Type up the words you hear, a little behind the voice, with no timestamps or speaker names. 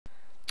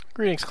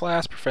Greetings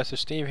class, Professor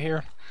Steve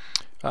here.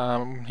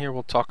 Here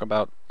we'll talk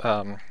about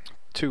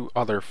two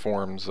other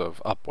forms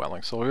of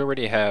upwelling. So we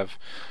already have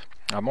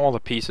all the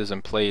pieces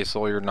in place,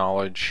 all your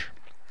knowledge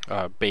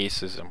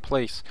base is in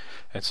place,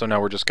 and so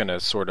now we're just going to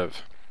sort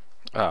of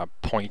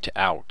point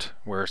out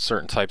where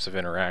certain types of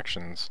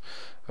interactions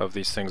of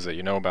these things that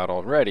you know about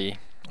already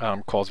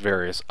cause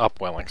various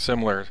upwelling,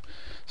 similar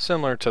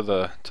to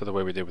the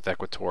way we did with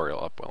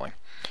equatorial upwelling.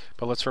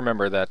 But let's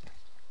remember that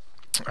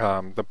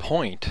the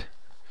point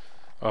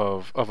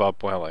of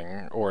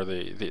upwelling, or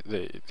the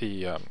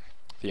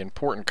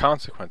important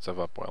consequence of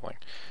upwelling,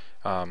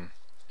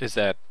 is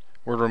that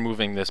we're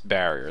removing this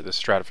barrier, this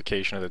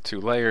stratification of the two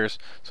layers,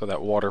 so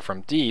that water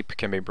from deep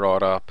can be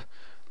brought up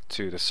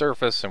to the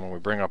surface, and when we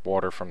bring up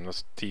water from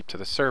the deep to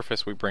the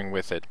surface, we bring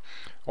with it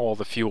all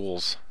the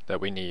fuels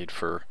that we need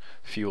for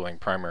fueling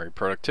primary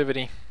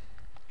productivity.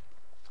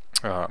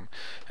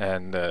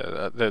 And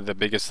the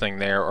biggest thing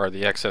there are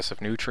the excess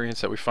of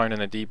nutrients that we find in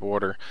the deep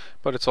water,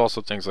 but it's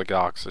also things like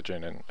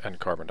oxygen and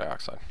carbon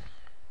dioxide.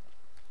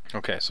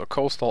 Okay, so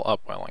coastal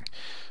upwelling.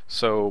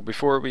 So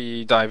before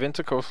we dive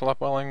into coastal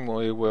upwelling,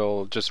 we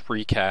will just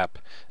recap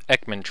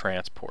Ekman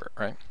transport,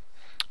 right?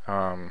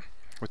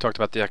 We talked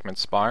about the Ekman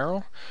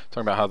spiral,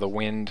 talking about how the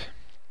wind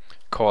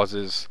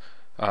causes,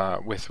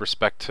 with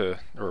respect to,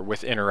 or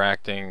with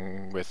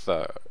interacting with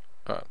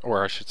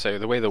or I should say,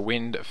 the way the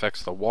wind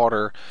affects the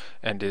water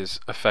and is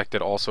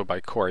affected also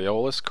by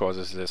Coriolis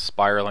causes this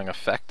spiraling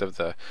effect of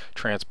the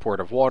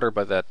transport of water,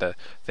 but that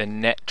the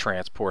net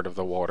transport of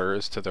the water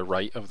is to the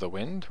right of the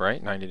wind,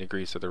 right? 90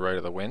 degrees to the right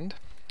of the wind.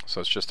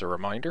 So it's just a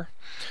reminder.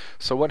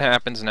 So what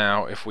happens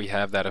now if we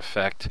have that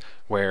effect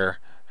where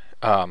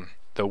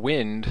the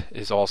wind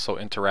is also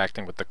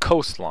interacting with the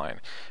coastline?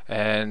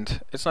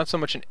 And it's not so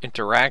much an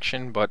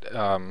interaction, but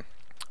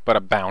a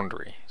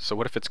boundary. So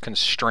what if it's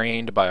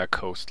constrained by a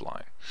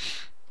coastline?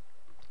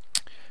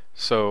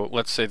 So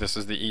let's say this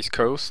is the East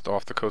Coast,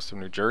 off the coast of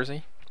New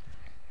Jersey,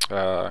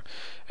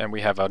 and we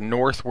have a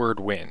northward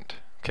wind.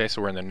 Okay,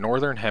 so we're in the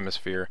northern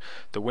hemisphere.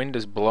 The wind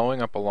is blowing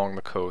up along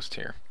the coast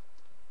here.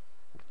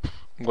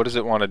 What does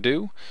it want to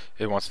do?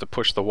 It wants to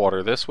push the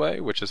water this way,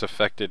 which is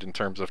affected in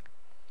terms of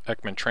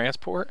Ekman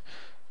transport,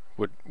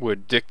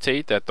 would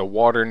dictate that the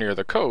water near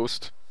the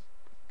coast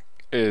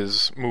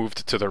is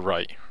moved to the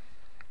right.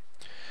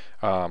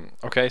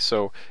 Okay,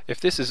 so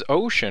if this is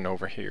ocean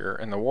over here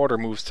and the water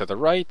moves to the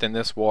right, then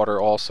this water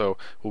also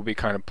will be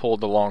kind of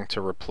pulled along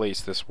to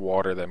replace this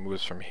water that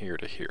moves from here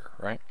to here,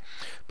 right?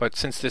 But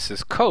since this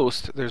is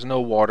coast, there's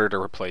no water to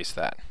replace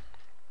that.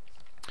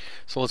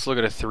 So let's look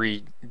at a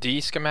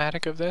 3D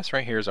schematic of this.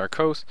 Right, here's our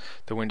coast.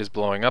 The wind is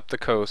blowing up the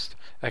coast.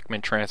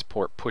 Ekman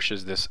transport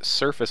pushes this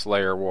surface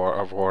layer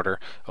of water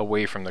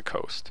away from the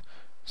coast.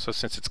 So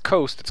since it's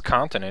coast, it's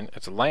continent,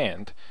 it's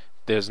land,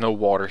 there's no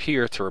water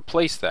here to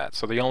replace that.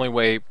 So the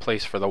only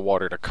place for the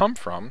water to come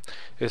from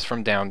is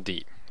from down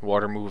deep.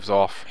 Water moves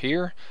off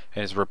here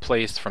and is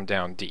replaced from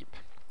down deep.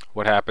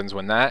 What happens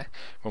when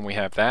we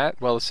have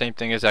that? Well, the same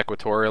thing as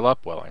equatorial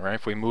upwelling, right?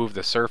 If we move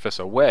the surface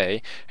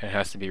away and it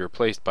has to be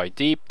replaced by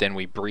deep, then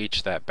we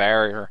breach that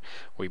barrier.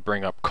 We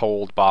bring up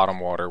cold bottom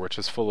water, which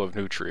is full of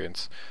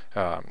nutrients,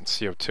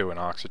 CO2 and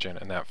oxygen,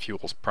 and that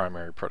fuels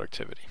primary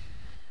productivity.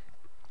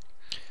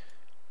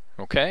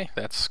 Okay,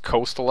 that's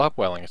coastal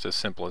upwelling. It's as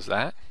simple as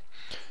that.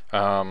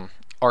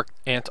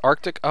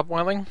 Antarctic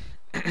upwelling,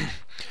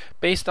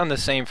 based on the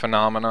same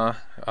phenomena,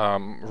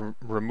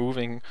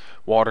 removing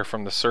water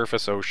from the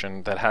surface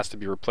ocean that has to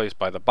be replaced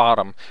by the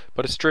bottom,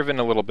 but it's driven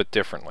a little bit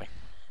differently.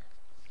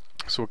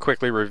 So we'll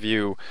quickly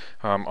review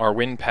our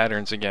wind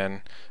patterns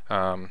again.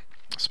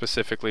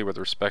 Specifically with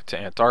respect to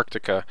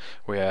Antarctica,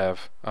 we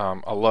have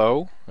a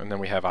low, and then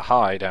we have a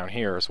high down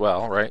here as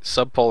well, right?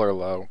 Subpolar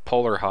low,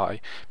 polar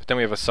high, but then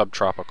we have a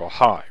subtropical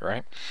high,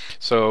 right?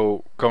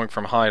 So going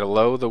from high to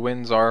low, the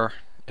winds are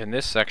in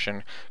this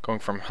section. Going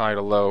from high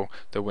to low,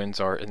 the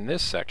winds are in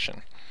this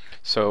section.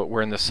 So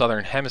we're in the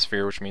southern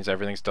hemisphere, which means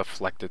everything's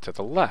deflected to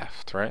the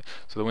left, right?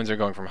 So the winds are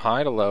going from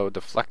high to low,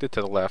 deflected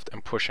to the left,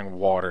 and pushing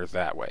water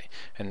that way.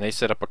 And they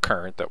set up a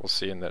current that we'll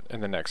see in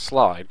the next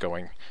slide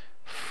going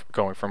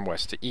from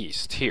west to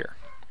east here.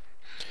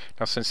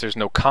 Now, since there's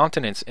no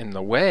continents in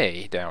the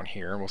way down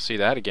here, and we'll see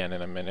that again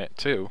in a minute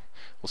too,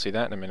 we'll see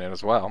that in a minute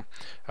as well,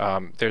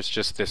 there's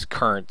just this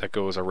current that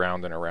goes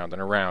around and around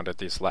and around at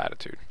this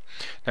latitude.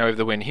 Now we have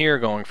the wind here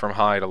going from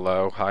high to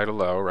low,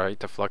 right,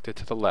 deflected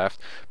to the left,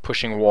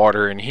 pushing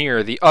water in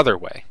here the other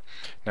way.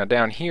 Now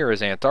down here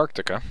is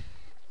Antarctica,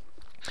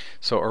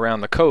 so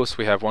around the coast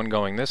we have one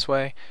going this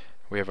way.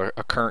 We have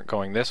a current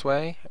going this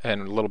way,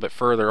 and a little bit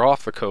further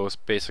off the coast,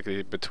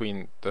 basically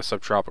between the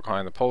subtropical high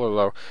and the polar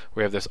low,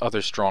 we have this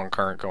other strong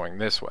current going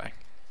this way.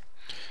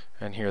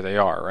 And here they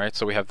are, right?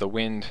 So we have the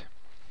wind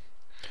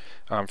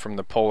from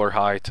the polar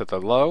high to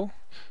the low,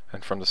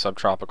 and from the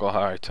subtropical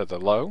high to the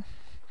low.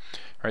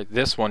 Right?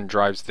 This one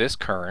drives this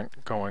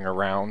current going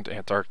around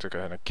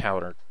Antarctica in a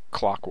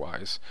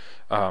counterclockwise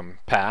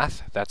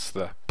path. That's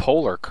the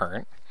polar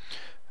current.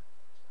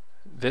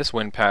 This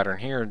wind pattern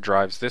here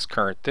drives this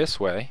current this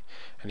way,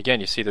 And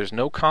again, you see there's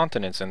no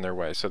continents in their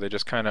way, so they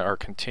just kind of are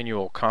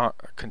continual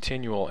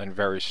and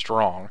very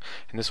strong.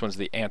 And this one's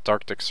the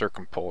Antarctic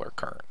circumpolar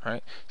current,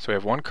 right? So we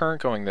have one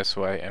current going this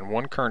way and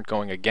one current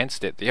going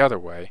against it the other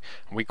way,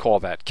 and we call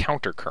that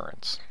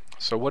countercurrents.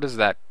 So what is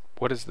that?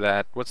 What's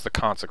the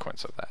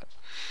consequence of that?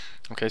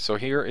 Okay, so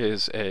here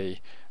is a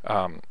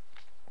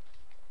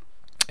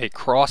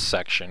cross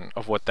section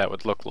of what that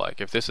would look like.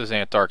 If this is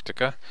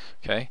Antarctica,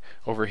 okay,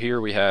 over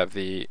here we have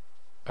the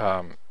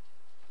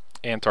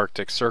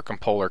Antarctic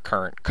circumpolar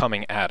current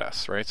coming at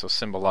us, right? So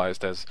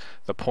symbolized as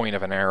the point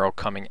of an arrow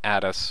coming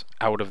at us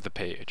out of the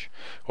page.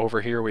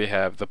 Over here we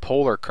have the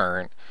polar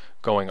current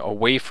going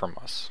away from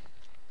us.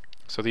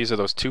 So these are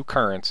those two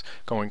currents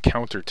going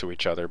counter to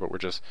each other, but we're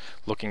just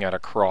looking at a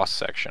cross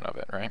section of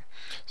it, right?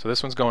 So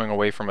this one's going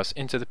away from us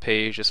into the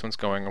page, this one's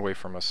going away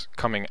from us,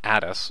 coming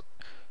at us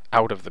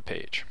out of the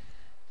page.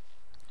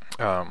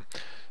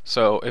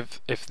 So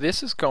if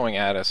this is going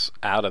at us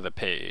out of the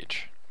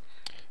page,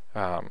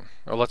 well,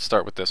 let's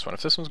start with this one.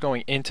 If this one's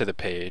going into the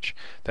page,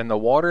 then the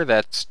water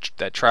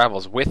that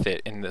travels with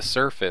it in the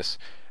surface,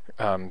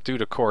 due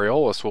to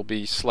Coriolis, will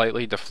be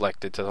slightly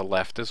deflected to the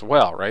left as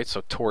well, right?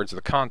 So towards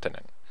the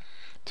continent,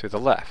 to the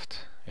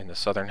left in the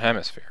southern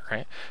hemisphere,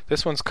 right?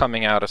 This one's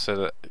coming at us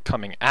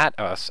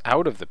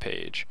out of the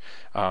page,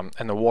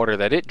 and the water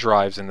that it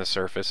drives in the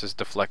surface is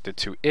deflected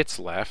to its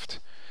left,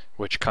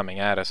 which coming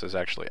at us is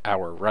actually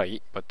our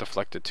right, but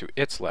deflected to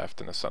its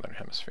left in the southern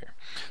hemisphere.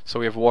 So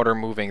we have water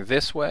moving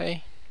this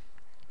way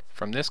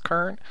from this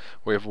current,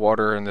 we have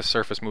water in the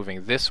surface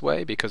moving this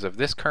way because of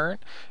this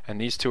current, and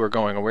these two are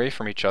going away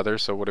from each other,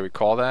 so what do we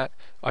call that?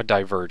 A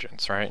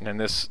divergence, right? And then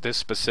this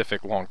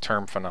specific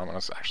long-term phenomenon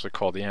is actually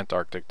called the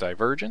Antarctic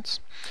Divergence.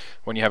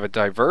 When you have a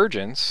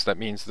divergence, that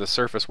means the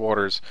surface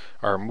waters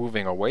are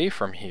moving away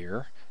from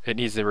here. It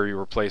needs to be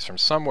replaced from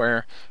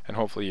somewhere, and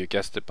hopefully you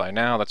guessed it by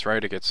now, that's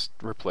right, it gets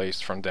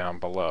replaced from down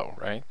below,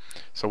 right?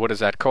 So what does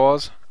that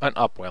cause? An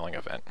upwelling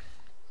event.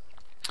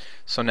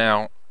 So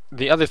now,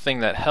 the other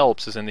thing that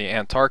helps is in the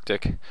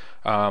Antarctic,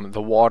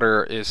 the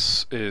water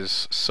is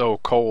so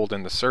cold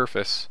in the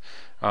surface,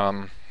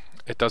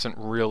 it doesn't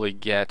really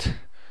get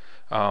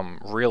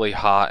really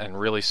hot and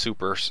really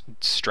super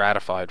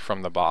stratified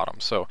from the bottom.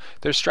 So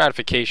there's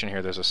stratification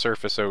here. There's a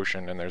surface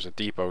ocean and there's a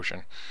deep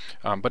ocean,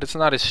 but it's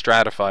not as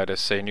stratified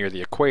as, say, near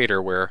the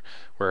equator, where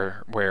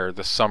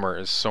the summer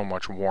is so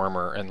much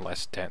warmer and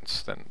less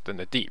dense than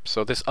the deep.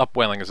 So this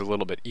upwelling is a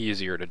little bit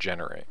easier to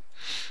generate.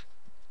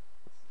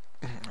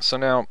 So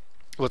now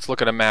let's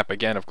look at a map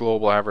again of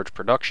global average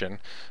production,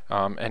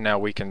 and now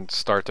we can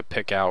start to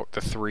pick out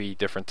the three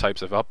different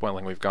types of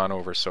upwelling we've gone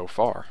over so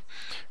far.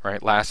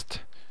 Right? The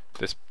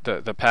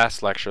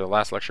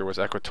last lecture was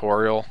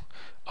equatorial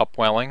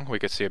upwelling. We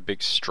could see a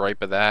big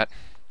stripe of that.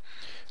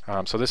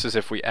 So this is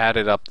if we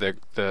added up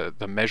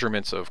the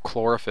measurements of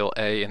chlorophyll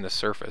A in the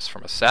surface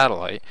from a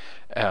satellite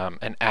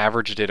and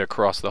averaged it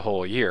across the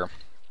whole year.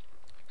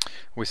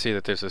 We see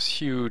that there's this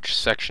huge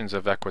sections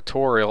of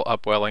equatorial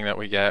upwelling that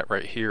we get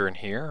right here and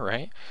here,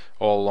 right,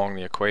 all along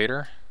the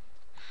equator.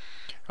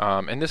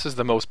 And this is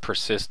the most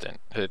persistent.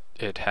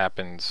 It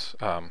happens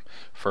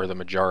for the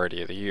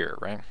majority of the year,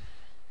 right?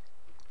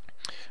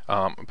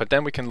 But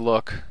then we can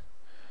look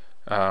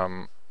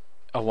along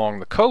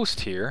the coast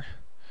here,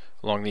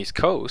 along these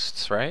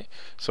coasts, right?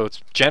 So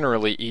it's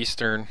generally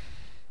eastern,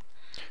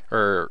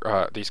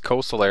 or these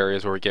coastal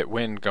areas where we get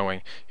wind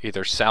going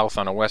either south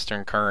on a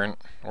western current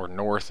or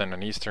north on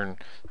an eastern,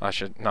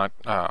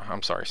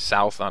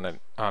 south on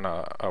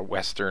a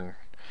western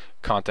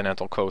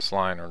continental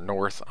coastline, or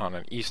north on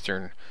an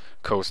eastern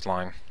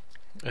coastline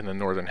in the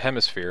northern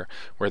hemisphere,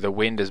 where the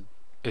wind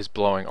is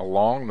blowing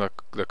along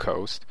the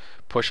coast,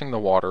 pushing the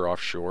water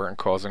offshore and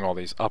causing all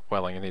these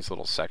upwelling in these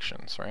little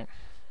sections, right?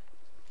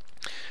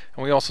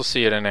 And we also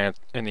see it in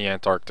the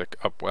Antarctic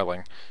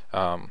upwelling,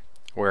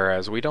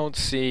 whereas we don't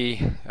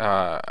see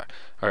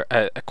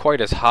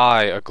quite as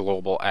high a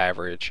global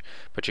average,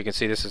 but you can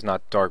see this is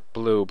not dark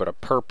blue but a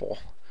purple.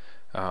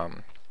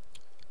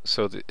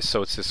 So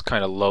it's this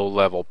kind of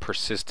low-level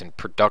persistent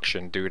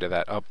production due to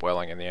that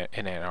upwelling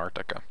in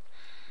Antarctica.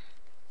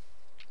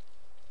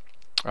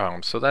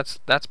 So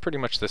that's pretty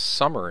much the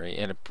summary,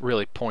 and it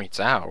really points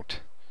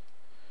out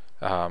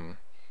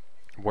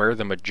where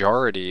the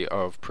majority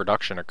of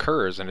production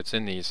occurs, and it's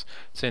in these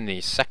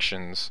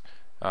sections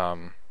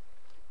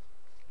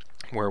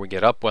where we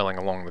get upwelling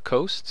along the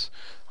coasts,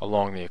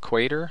 along the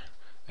equator,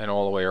 and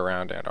all the way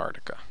around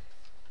Antarctica.